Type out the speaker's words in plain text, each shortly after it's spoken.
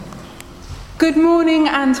Good morning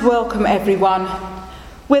and welcome everyone.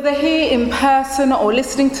 Whether here in person or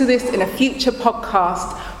listening to this in a future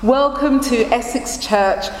podcast, welcome to Essex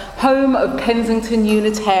Church, home of Kensington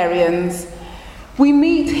Unitarians. We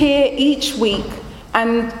meet here each week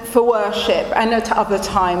and for worship and at other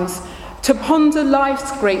times to ponder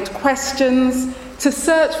life's great questions, to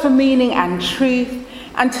search for meaning and truth,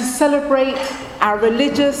 and to celebrate our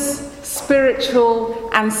religious,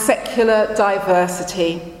 spiritual and secular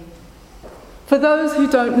diversity. For those who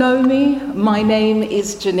don't know me, my name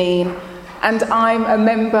is Janine, and I'm a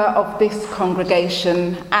member of this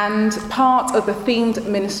congregation and part of the themed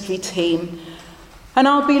ministry team. And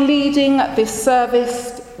I'll be leading this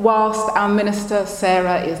service whilst our minister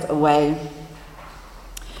Sarah is away.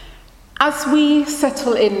 As we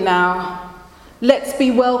settle in now, let's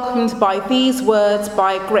be welcomed by these words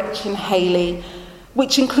by Gretchen Haley,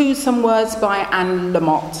 which includes some words by Anne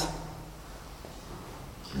Lamott.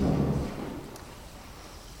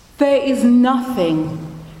 There is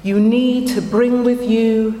nothing you need to bring with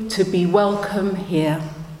you to be welcome here.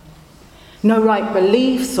 No right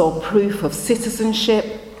beliefs or proof of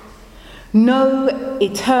citizenship, no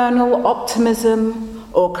eternal optimism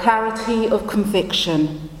or clarity of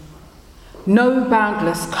conviction, no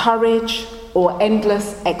boundless courage or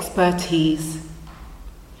endless expertise.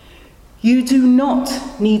 You do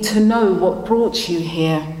not need to know what brought you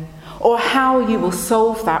here, or how you will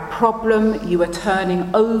solve that problem you are turning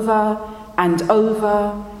over and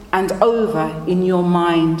over and over in your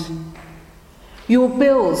mind. Your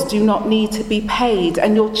bills do not need to be paid,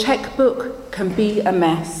 and your checkbook can be a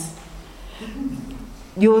mess.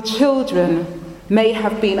 Your children may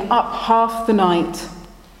have been up half the night.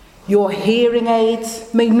 Your hearing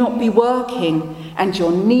aids may not be working, and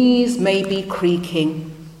your knees may be creaking.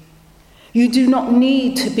 You do not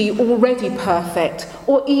need to be already perfect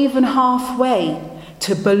or even halfway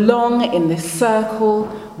to belong in this circle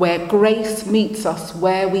where grace meets us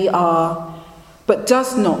where we are, but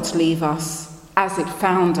does not leave us as it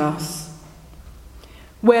found us.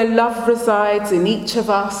 Where love resides in each of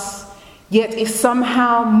us, yet is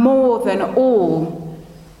somehow more than all,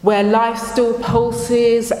 where life still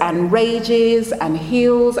pulses and rages and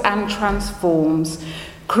heals and transforms,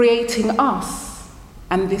 creating us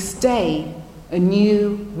and this day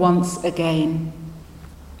anew once again.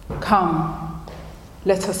 Come,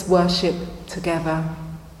 let us worship together.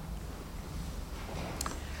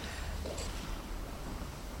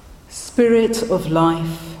 Spirit of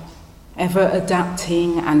life, ever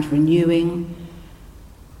adapting and renewing,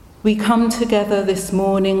 we come together this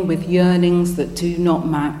morning with yearnings that do not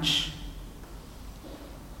match.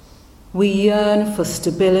 We yearn for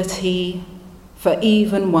stability, for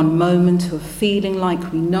even one moment of feeling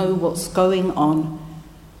like we know what's going on,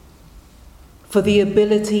 for the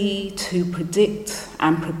ability to predict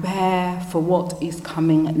and prepare for what is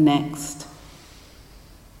coming next.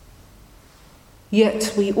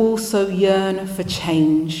 Yet we also yearn for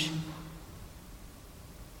change.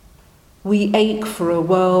 We ache for a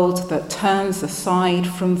world that turns aside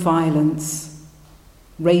from violence,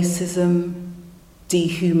 racism,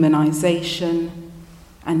 dehumanization,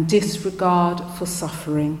 and disregard for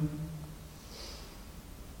suffering.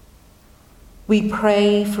 We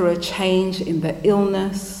pray for a change in the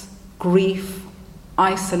illness, grief,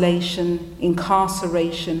 isolation,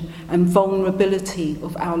 incarceration, and vulnerability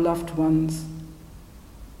of our loved ones.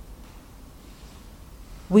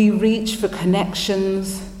 We reach for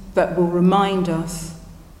connections that will remind us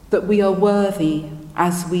that we are worthy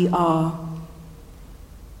as we are.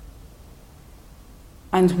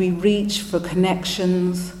 And we reach for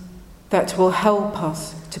connections that will help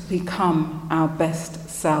us to become our best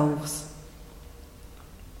selves.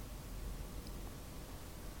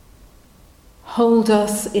 Hold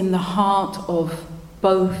us in the heart of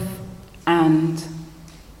both and.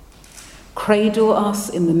 Cradle us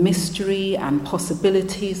in the mystery and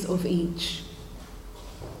possibilities of each.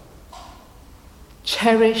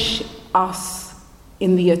 Cherish us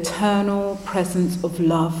in the eternal presence of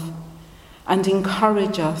love, and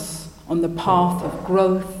encourage us on the path of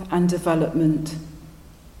growth and development.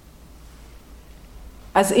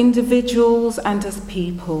 As individuals and as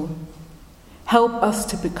people, help us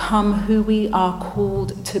to become who we are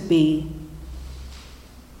called to be.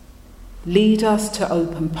 Lead us to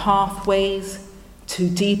open pathways to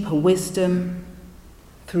deeper wisdom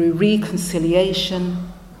through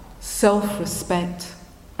reconciliation, self-respect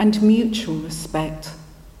and mutual respect,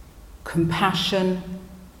 compassion,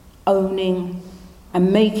 owning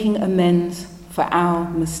and making amends for our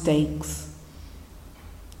mistakes.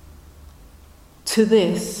 To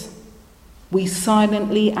this, we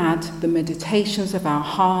silently add the meditations of our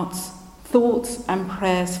hearts, thoughts and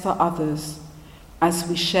prayers for others, as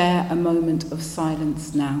we share a moment of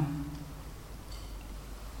silence now.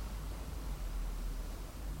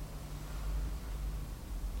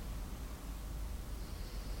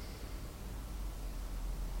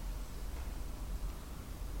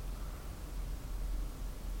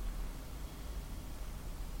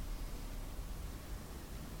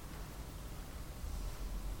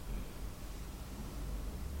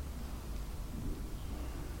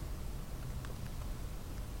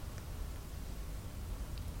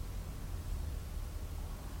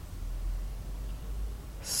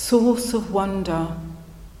 Source of wonder,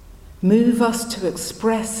 move us to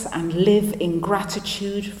express and live in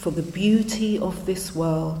gratitude for the beauty of this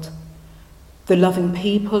world, the loving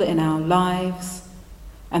people in our lives,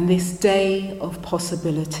 and this day of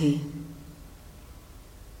possibility.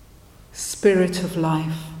 Spirit of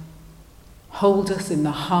life, hold us in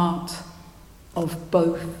the heart of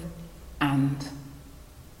both and.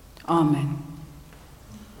 Amen.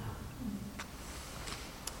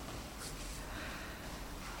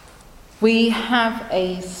 We have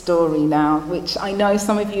a story now, which I know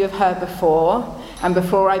some of you have heard before. And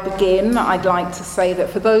before I begin, I'd like to say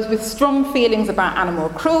that for those with strong feelings about animal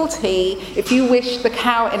cruelty, if you wish, the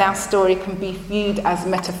cow in our story can be viewed as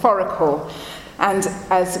metaphorical and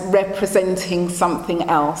as representing something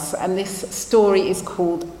else. And this story is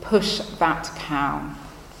called Push That Cow.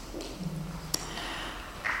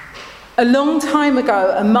 A long time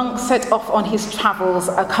ago, a monk set off on his travels,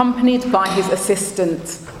 accompanied by his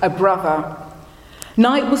assistant, a brother.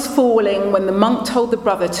 Night was falling when the monk told the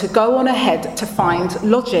brother to go on ahead to find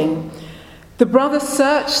lodging. The brother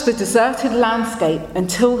searched the deserted landscape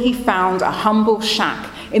until he found a humble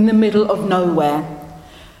shack in the middle of nowhere.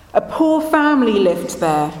 A poor family lived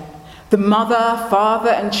there. The mother,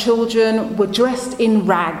 father, and children were dressed in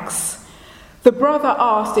rags. The brother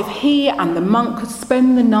asked if he and the monk could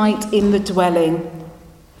spend the night in the dwelling.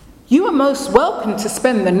 "You are most welcome to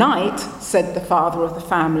spend the night," said the father of the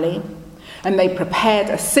family, and they prepared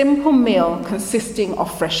a simple meal consisting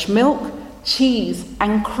of fresh milk, cheese,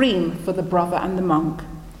 and cream for the brother and the monk.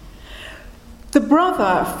 The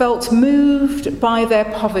brother felt moved by their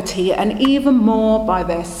poverty and even more by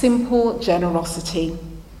their simple generosity.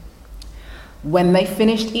 When they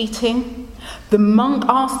finished eating, the monk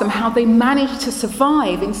asked them how they managed to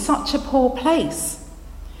survive in such a poor place.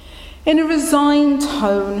 In a resigned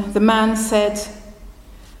tone, the man said,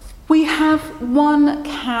 "We have one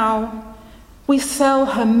cow. We sell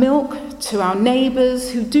her milk to our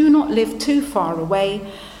neighbours who do not live too far away,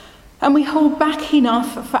 and we hold back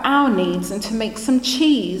enough for our needs and to make some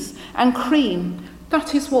cheese and cream.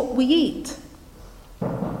 That is what we eat."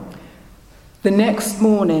 The next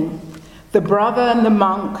morning, the brother and the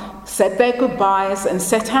monk said their goodbyes and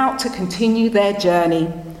set out to continue their journey.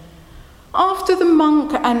 After the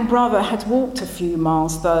monk and brother had walked a few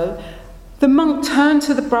miles, though, the monk turned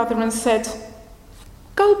to the brother and said,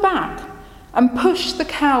 "Go back and push the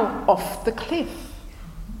cow off the cliff."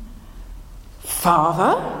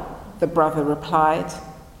 "Father," the brother replied,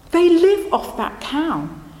 "they live off that cow.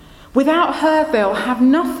 Without her, they'll have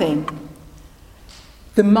nothing."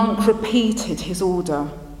 The monk repeated his order.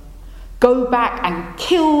 "Go back and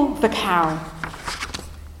kill the cow."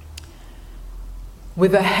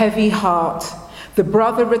 With a heavy heart, the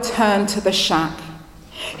brother returned to the shack.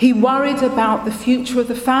 He worried about the future of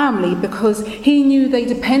the family because he knew they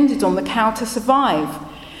depended on the cow to survive.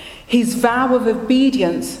 His vow of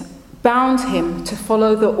obedience bound him to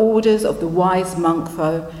follow the orders of the wise monk,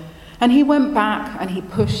 though, and he went back and he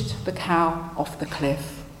pushed the cow off the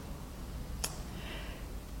cliff.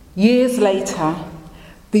 Years later,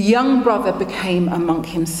 the young brother became a monk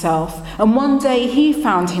himself, and one day he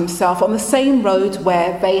found himself on the same road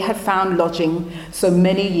where they had found lodging so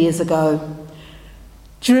many years ago.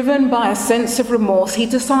 Driven by a sense of remorse, he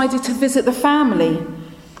decided to visit the family.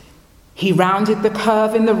 He rounded the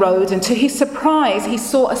curve in the road, and to his surprise, he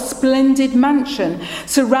saw a splendid mansion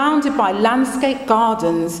surrounded by landscape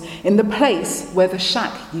gardens in the place where the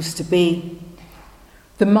shack used to be.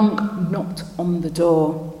 The monk knocked on the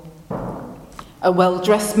door. A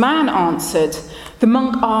well-dressed man answered. The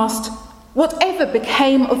monk asked, "Whatever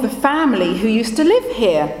became of the family who used to live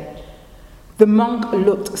here?" The monk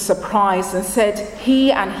looked surprised and said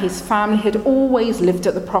he and his family had always lived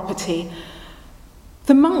at the property.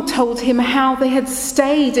 The monk told him how they had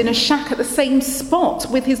stayed in a shack at the same spot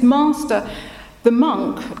with his master, the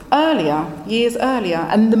monk, years earlier,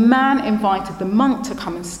 and the man invited the monk to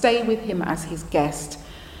come and stay with him as his guest.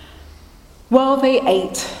 While they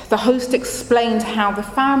ate, the host explained how the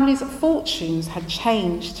family's fortunes had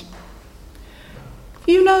changed.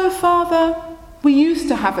 "You know, Father, we used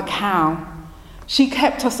to have a cow. She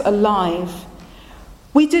kept us alive.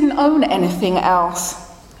 We didn't own anything else,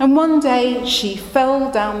 and one day she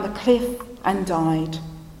fell down the cliff and died.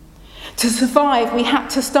 To survive, we had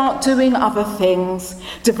to start doing other things,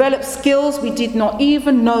 develop skills we did not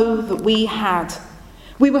even know that we had.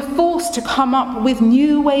 We were forced to come up with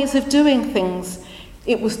new ways of doing things.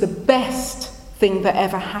 It was the best thing that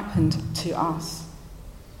ever happened to us.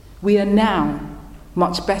 We are now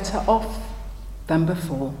much better off than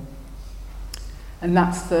before. And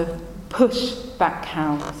that's the Push That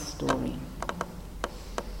Cow story.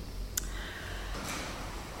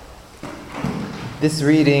 This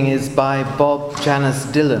reading is by Bob Janice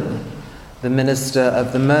Dillon, the minister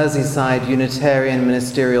of the Merseyside Unitarian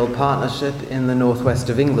Ministerial Partnership in the northwest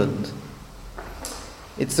of England.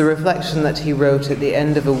 It's a reflection that he wrote at the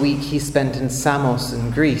end of a week he spent in Samos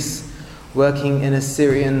in Greece, working in a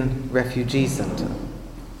Syrian refugee centre.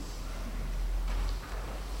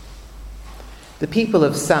 The people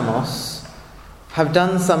of Samos have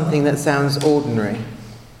done something that sounds ordinary,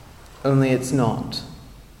 only it's not.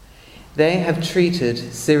 They have treated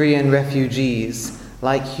Syrian refugees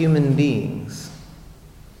like human beings.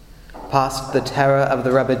 Past the terror of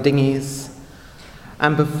the rubber dinghies,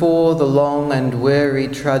 and before the long and weary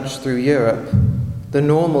trudge through Europe, the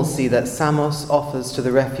normalcy that Samos offers to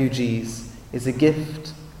the refugees is a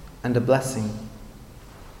gift and a blessing.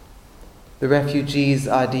 The refugees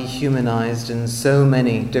are dehumanized in so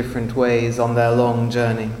many different ways on their long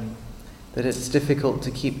journey that it's difficult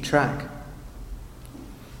to keep track.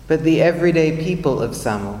 But the everyday people of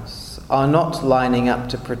Samos are not lining up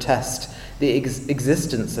to protest the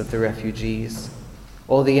existence of the refugees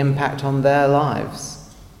or the impact on their lives.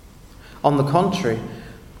 On the contrary,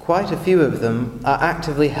 quite a few of them are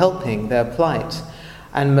actively helping their plight,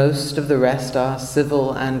 and most of the rest are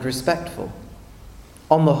civil and respectful.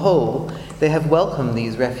 On the whole, they have welcomed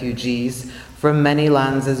these refugees from many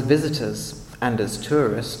lands as visitors and as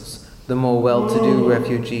tourists. The more well-to-do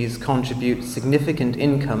refugees contribute significant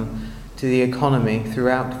income to the economy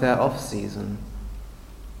throughout their off-season.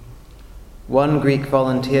 One Greek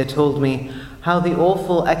volunteer told me how the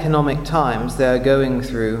awful economic times they are going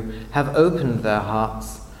through have opened their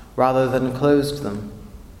hearts rather than closed them.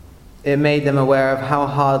 It made them aware of how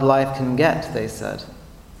hard life can get, they said.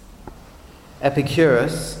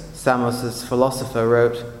 Epicurus, Samos's philosopher,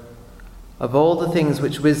 wrote, "Of all the things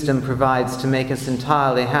which wisdom provides to make us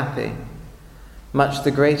entirely happy, much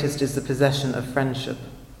the greatest is the possession of friendship."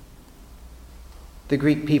 The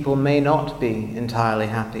Greek people may not be entirely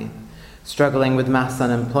happy, struggling with mass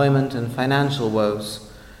unemployment and financial woes.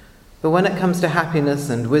 But when it comes to happiness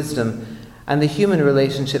and wisdom and the human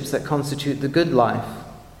relationships that constitute the good life,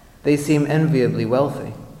 they seem enviably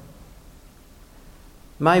wealthy.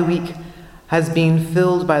 My week has been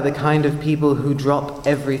filled by the kind of people who drop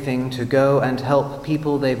everything to go and help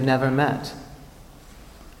people they've never met.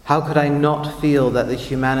 How could I not feel that the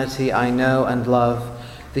humanity I know and love,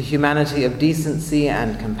 the humanity of decency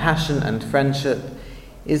and compassion and friendship,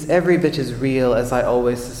 is every bit as real as I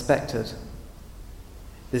always suspected?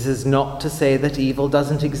 This is not to say that evil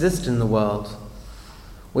doesn't exist in the world.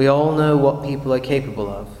 We all know what people are capable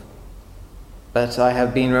of. But I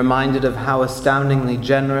have been reminded of how astoundingly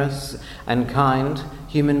generous and kind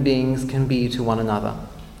human beings can be to one another.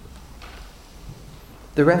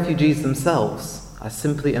 The refugees themselves are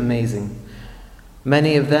simply amazing.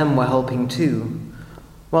 Many of them were helping too.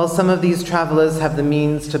 While some of these travelers have the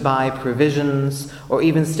means to buy provisions or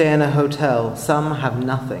even stay in a hotel, some have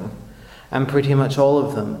nothing, and pretty much all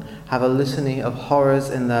of them have a litany of horrors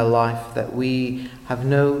in their life that we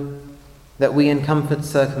in comfort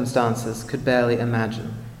circumstances could barely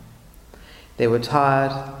imagine. They were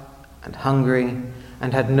tired and hungry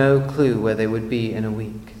and had no clue where they would be in a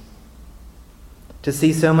week. To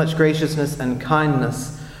see so much graciousness and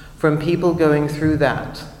kindness from people going through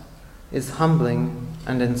that is humbling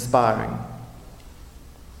and inspiring.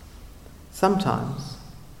 Sometimes,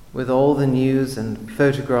 with all the news and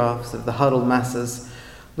photographs of the huddled masses,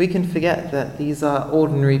 we can forget that these are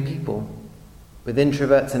ordinary people, with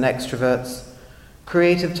introverts and extroverts,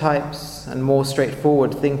 creative types and more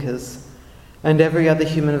straightforward thinkers, and every other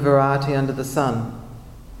human variety under the sun.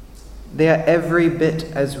 They are every bit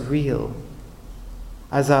as real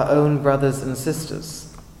as our own brothers and sisters,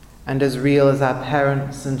 and as real as our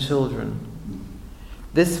parents and children.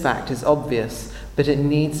 This fact is obvious, but it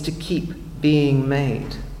needs to keep being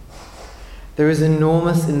made. There is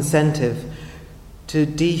enormous incentive to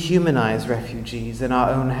dehumanize refugees in our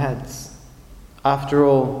own heads. After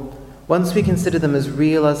all, once we consider them as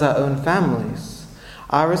real as our own families,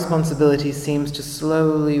 our responsibility seems to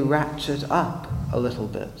slowly ratchet up a little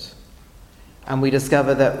bit. And we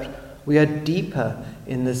discover that we are deeper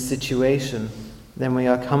in this situation then we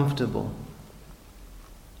are comfortable.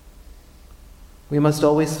 We must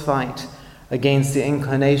always fight against the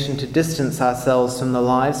inclination to distance ourselves from the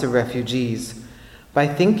lives of refugees by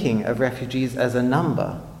thinking of refugees as a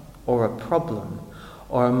number or a problem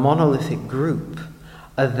or a monolithic group,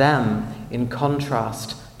 a them in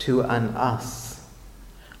contrast to an us.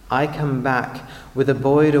 I come back with a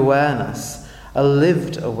buoyed awareness, a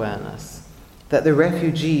lived awareness, that the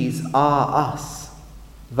refugees are us,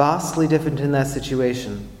 vastly different in their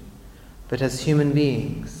situation, but as human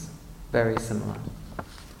beings, very similar.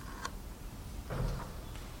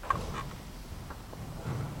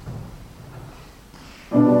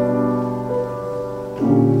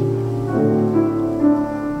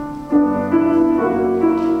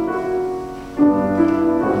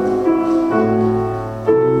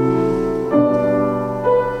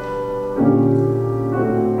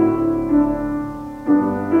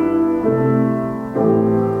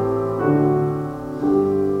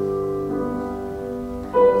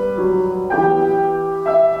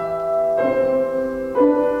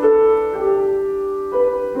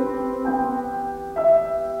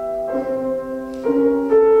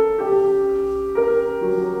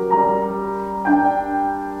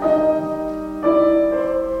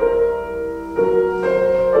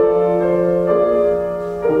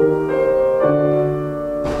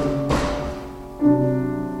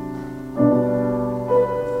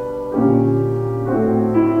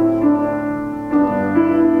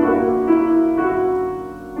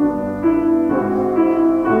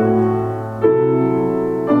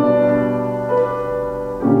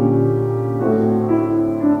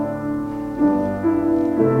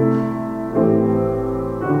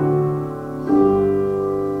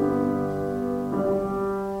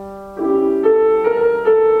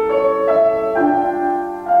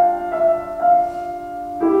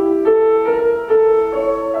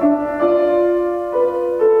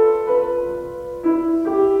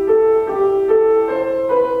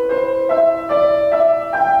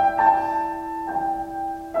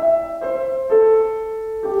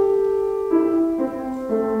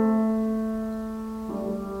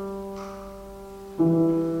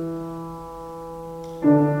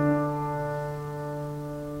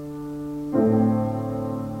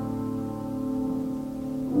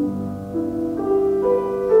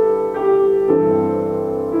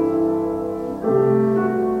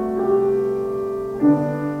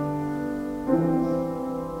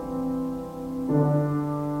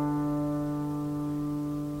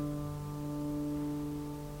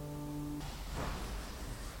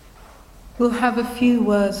 We'll have a few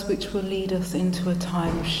words which will lead us into a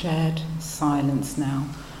time of shared silence now.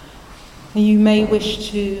 And you may wish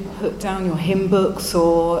to put down your hymn books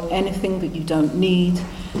or anything that you don't need.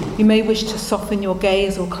 You may wish to soften your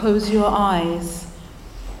gaze or close your eyes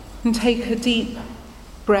and take a deep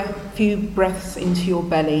few breaths into your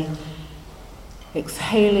belly,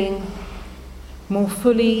 exhaling more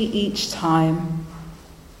fully each time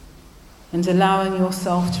and allowing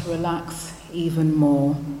yourself to relax even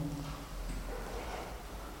more.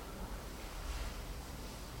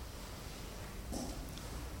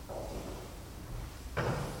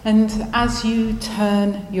 And as you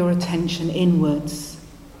turn your attention inwards,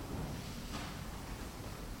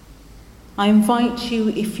 I invite you,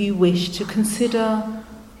 if you wish, to consider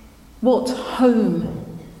what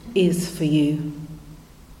home is for you.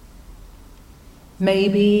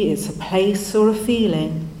 Maybe it's a place or a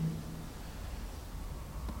feeling.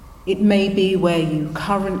 It may be where you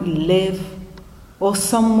currently live or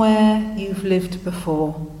somewhere you've lived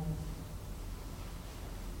before.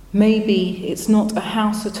 Maybe it's not a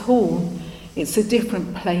house at all, it's a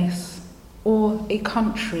different place or a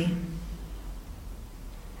country.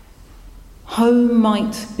 Home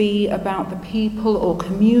might be about the people or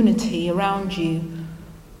community around you,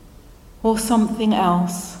 or something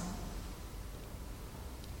else.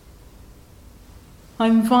 I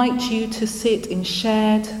invite you to sit in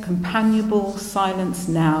shared, companionable silence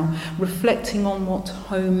now, reflecting on what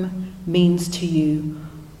home means to you,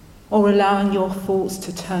 or allowing your thoughts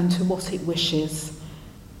to turn to what it wishes.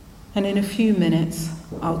 And in a few minutes,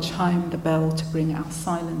 I'll chime the bell to bring our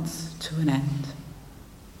silence to an end.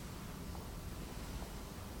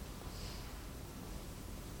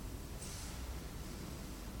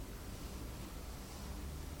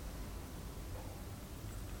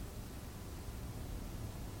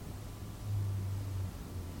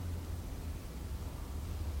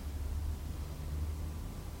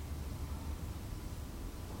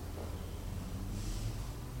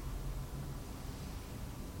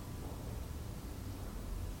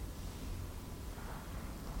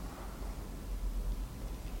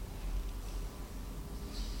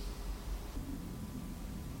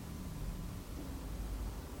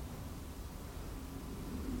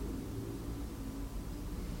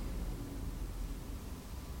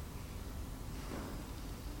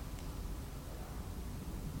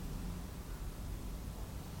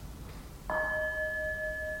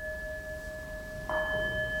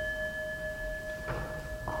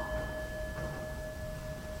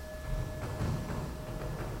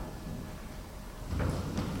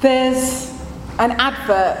 There's an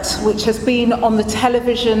advert which has been on the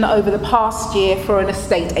television over the past year for an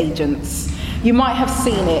estate agent's. You might have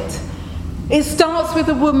seen it. It starts with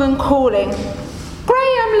a woman calling,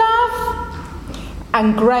 "Graham, love!"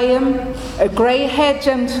 And Graham, a grey-haired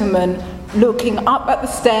gentleman, looking up at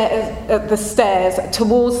the stairs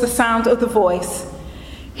towards the sound of the voice.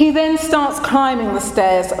 He then starts climbing the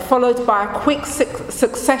stairs, followed by a quick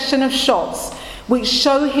succession of shots which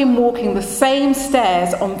show him walking the same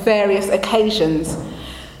stairs on various occasions.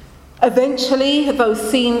 Eventually, those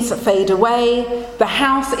scenes fade away, the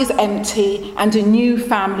house is empty, and a new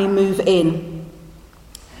family move in.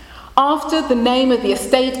 After the name of the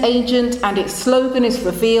estate agent and its slogan is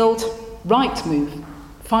revealed, "Right move,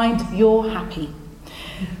 find your happy,"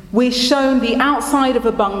 we're shown the outside of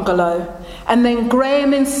a bungalow, and then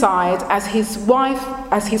Graham inside as he's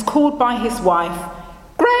called by his wife,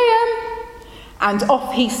 "Graham!" And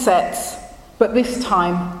off he sets, but this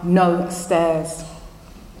time no stairs.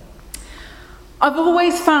 I've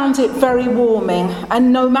always found it very warming,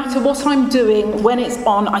 and no matter what I'm doing, when it's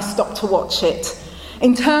on, I stop to watch it.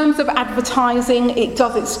 In terms of advertising, it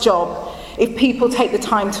does its job if people take the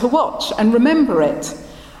time to watch and remember it.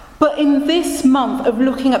 But in this month of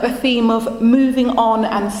looking at the theme of moving on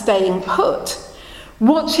and staying put,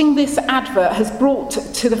 watching this advert has brought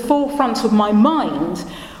to the forefront of my mind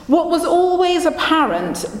what was always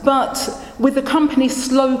apparent, but with the company's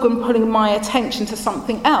slogan pulling my attention to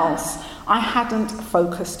something else I hadn't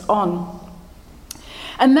focused on.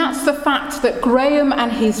 And that's the fact that Graham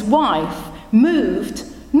and his wife moved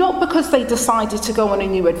not because they decided to go on a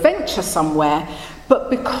new adventure somewhere, but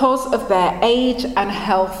because of their age and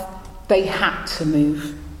health, they had to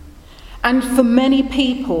move. And for many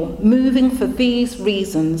people, moving for these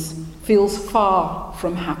reasons feels far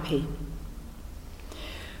from happy.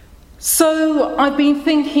 So I've been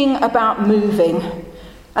thinking about moving,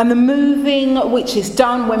 and the moving which is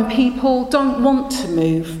done when people don't want to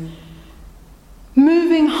move.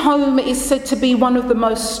 Moving home is said to be one of the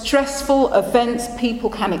most stressful events people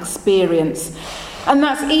can experience, and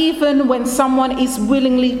that's even when someone has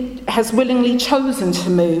willingly chosen to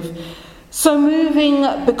move. So moving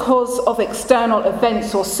because of external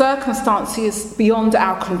events or circumstances beyond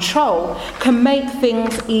our control can make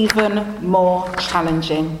things even more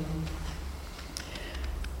challenging.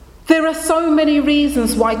 There are so many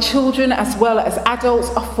reasons why children as well as adults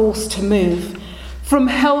are forced to move. From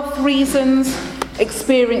health reasons,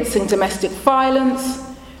 experiencing domestic violence,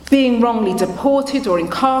 being wrongly deported or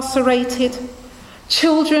incarcerated,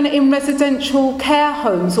 children in residential care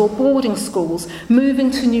homes or boarding schools moving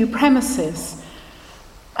to new premises.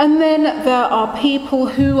 And then there are people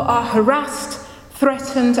who are harassed,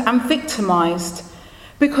 threatened and victimised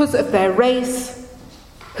because of their race,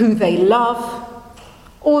 who they love,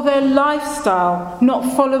 or their lifestyle not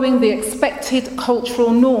following the expected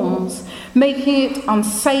cultural norms, making it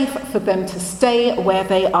unsafe for them to stay where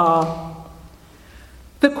they are.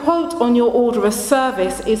 The quote on your order of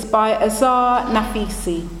service is by Azar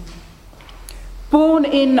Nafisi. Born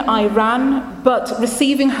in Iran, but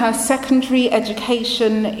receiving her secondary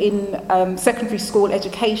school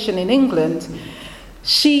education in England,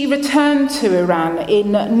 she returned to Iran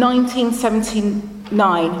in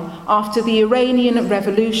 1979 after the Iranian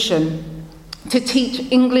Revolution to teach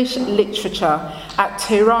English literature at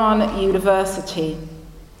Tehran University.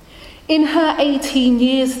 In her 18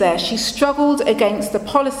 years there, she struggled against the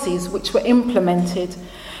policies which were implemented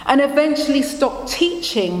and eventually stopped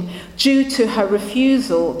teaching due to her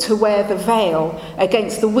refusal to wear the veil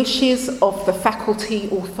against the wishes of the faculty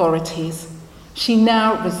authorities. She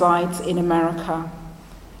now resides in America.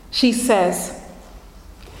 She says,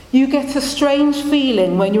 "You get a strange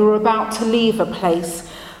feeling when you're about to leave a place,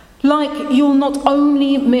 like you'll not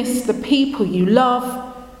only miss the people you love,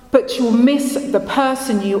 but you'll miss the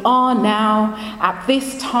person you are now at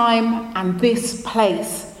this time and this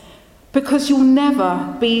place, because you'll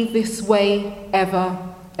never be this way ever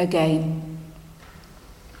again."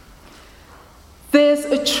 There's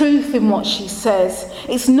a truth in what she says.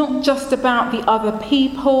 It's not just about the other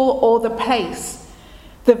people or the place.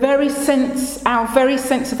 Our very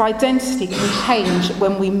sense of identity can change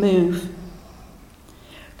when we move.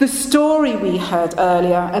 The story we heard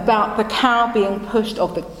earlier about the cow being pushed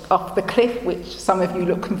off the cliff, which some of you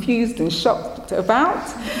look confused and shocked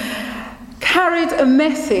about, carried a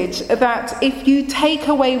message that if you take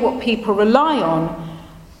away what people rely on,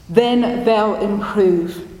 then they'll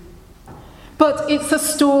improve. But it's a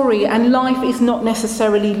story, and life is not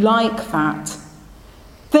necessarily like that.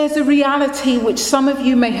 There's a reality which some of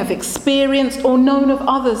you may have experienced or known of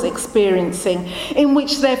others experiencing, in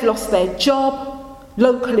which they've lost their job,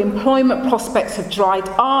 local employment prospects have dried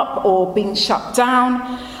up or been shut down,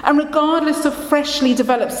 and regardless of freshly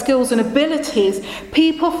developed skills and abilities,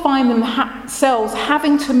 people find themselves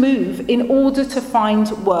having to move in order to find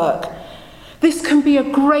work. This can be a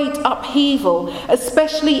great upheaval,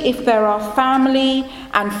 especially if there are family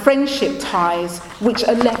and friendship ties which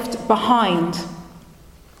are left behind.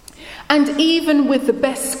 And even with the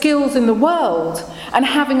best skills in the world and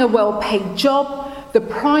having a well-paid job, the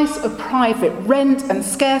price of private rent and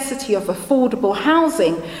scarcity of affordable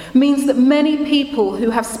housing means that many people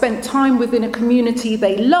who have spent time within a community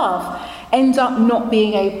they love end up not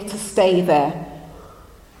being able to stay there.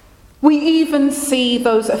 We even see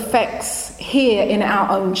those effects here in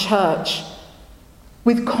our own church,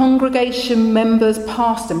 with congregation members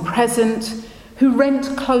past and present who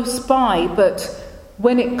rent close by, but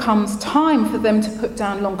when it comes time for them to put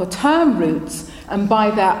down longer term roots and buy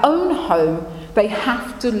their own home, they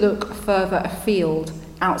have to look further afield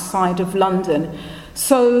outside of London.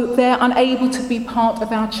 So they're unable to be part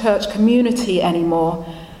of our church community anymore.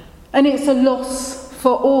 And it's a loss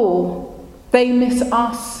for all. They miss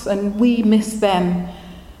us and we miss them.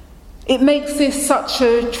 It makes this such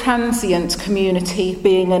a transient community,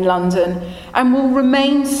 being in London, and will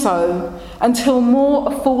remain so until more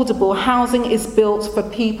affordable housing is built for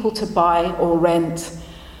people to buy or rent.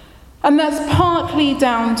 And that's partly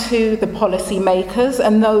down to the policymakers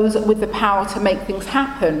and those with the power to make things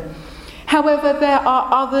happen. However, there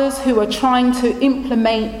are others who are trying to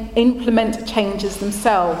implement changes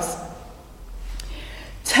themselves.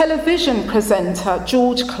 Television presenter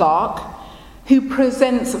George Clark, who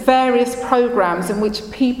presents various programmes in which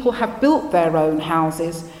people have built their own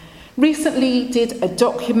houses, recently did a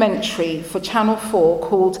documentary for Channel 4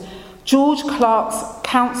 called George Clark's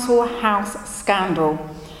Council House Scandal,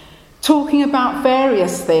 talking about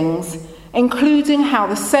various things, including how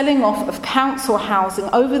the selling off of council housing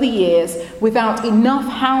over the years without enough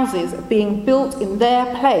houses being built in their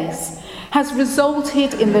place has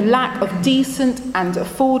resulted in the lack of decent and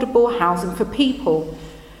affordable housing for people.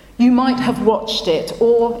 You might have watched it,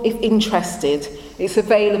 or if interested, it's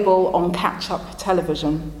available on catch-up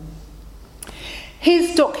television.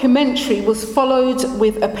 His documentary was followed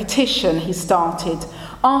with a petition he started,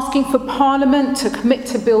 asking for Parliament to commit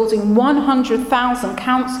to building 100,000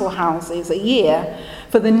 council houses a year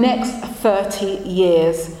for the next 30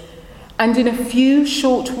 years. And in a few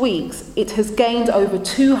short weeks, it has gained over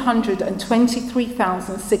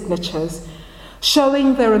 223,000 signatures,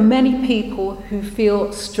 showing there are many people who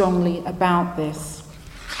feel strongly about this.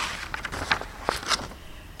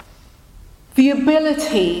 The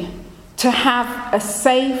ability to have a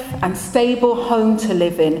safe and stable home to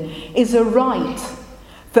live in is a right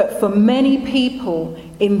that for many people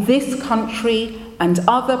in this country and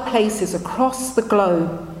other places across the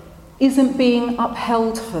globe isn't being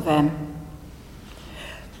upheld for them.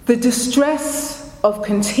 The distress of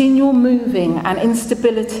continual moving and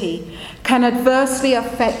instability can adversely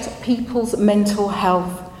affect people's mental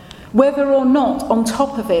health, whether or not, on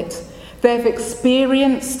top of it, they've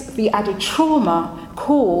experienced the added trauma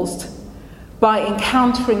caused by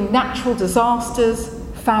encountering natural disasters,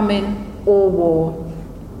 famine, or war.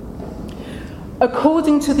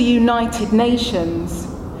 According to the United Nations,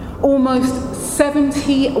 almost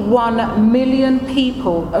 71 million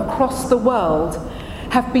people across the world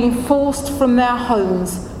have been forced from their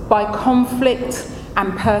homes by conflict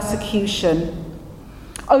and persecution.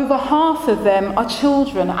 Over half of them are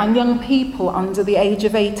children and young people under the age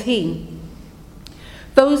of 18.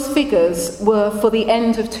 Those figures were for the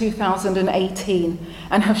end of 2018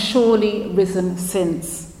 and have surely risen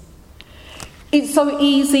since. It's so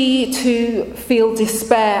easy to feel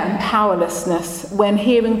despair and powerlessness when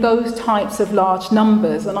hearing those types of large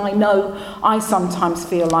numbers, and I know I sometimes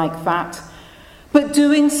feel like that. But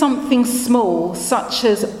doing something small, such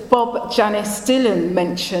as Bob Janice Dillon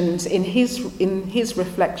mentioned in his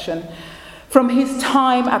reflection, from his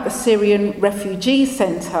time at the Syrian Refugee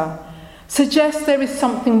Centre, suggests there is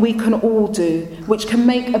something we can all do which can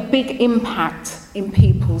make a big impact in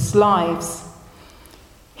people's lives.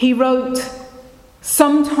 He wrote,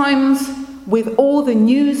 "Sometimes, with all the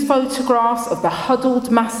news photographs of the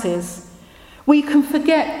huddled masses, we can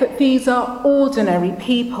forget that these are ordinary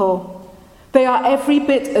people. They are every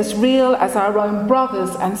bit as real as our own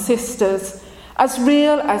brothers and sisters, as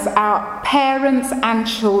real as our parents and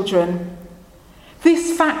children.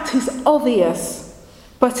 This fact is obvious,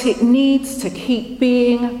 but it needs to keep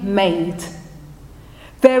being made.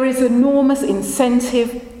 There is enormous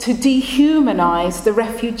incentive to dehumanize the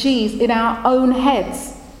refugees in our own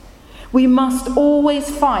heads. We must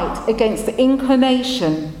always fight against the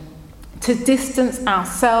inclination to distance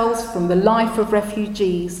ourselves from the life of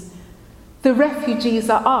refugees. The refugees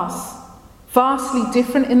are us, vastly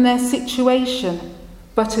different in their situation,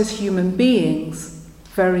 but as human beings,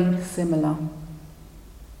 very similar.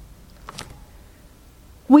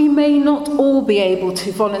 We may not all be able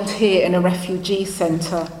to volunteer in a refugee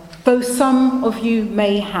centre, though some of you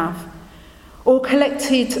may have, or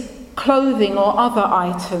collected clothing or other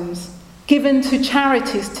items, given to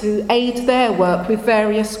charities to aid their work with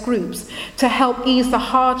various groups to help ease the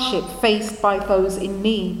hardship faced by those in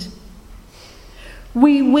need.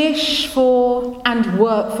 We wish for and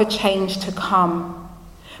work for change to come,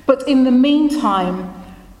 but in the meantime,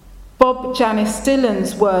 Bob Janice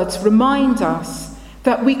Dillon's words remind us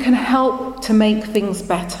that we can help to make things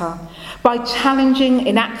better by challenging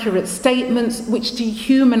inaccurate statements which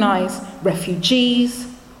dehumanise refugees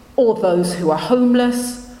or those who are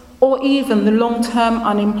homeless or even the long-term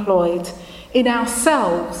unemployed in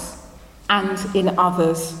ourselves and in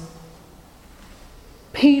others.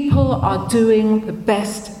 People are doing the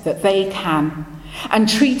best that they can, and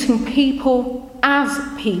treating people as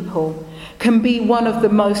people can be one of the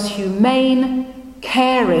most humane,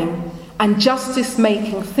 caring and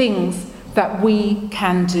justice-making things that we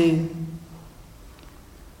can do.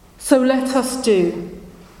 So let us do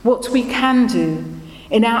what we can do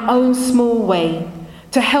in our own small way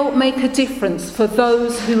to help make a difference for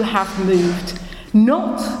those who have moved,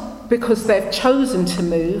 not because they've chosen to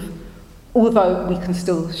move, although we can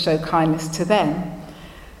still show kindness to them,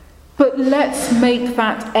 but let's make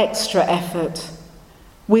that extra effort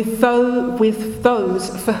with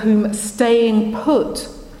those for whom staying put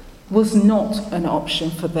was not an option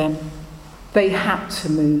for them. They had to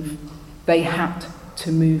move. They had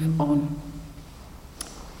to move on.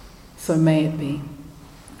 So may it be.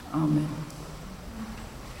 Amen.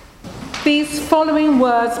 These following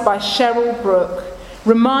words by Cheryl Brooke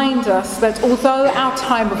remind us that although our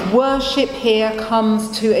time of worship here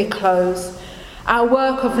comes to a close, our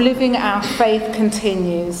work of living our faith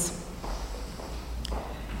continues.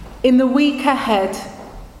 In the week ahead,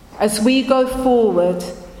 as we go forward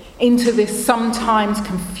into this sometimes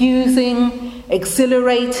confusing,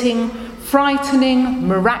 exhilarating, frightening,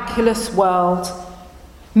 miraculous world,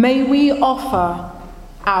 may we offer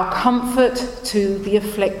our comfort to the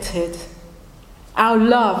afflicted, our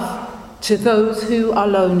love to those who are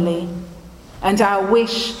lonely, and our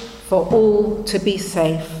wish for all to be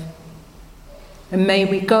safe. And may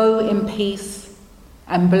we go in peace,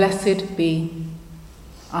 and blessed be.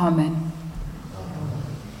 Amen.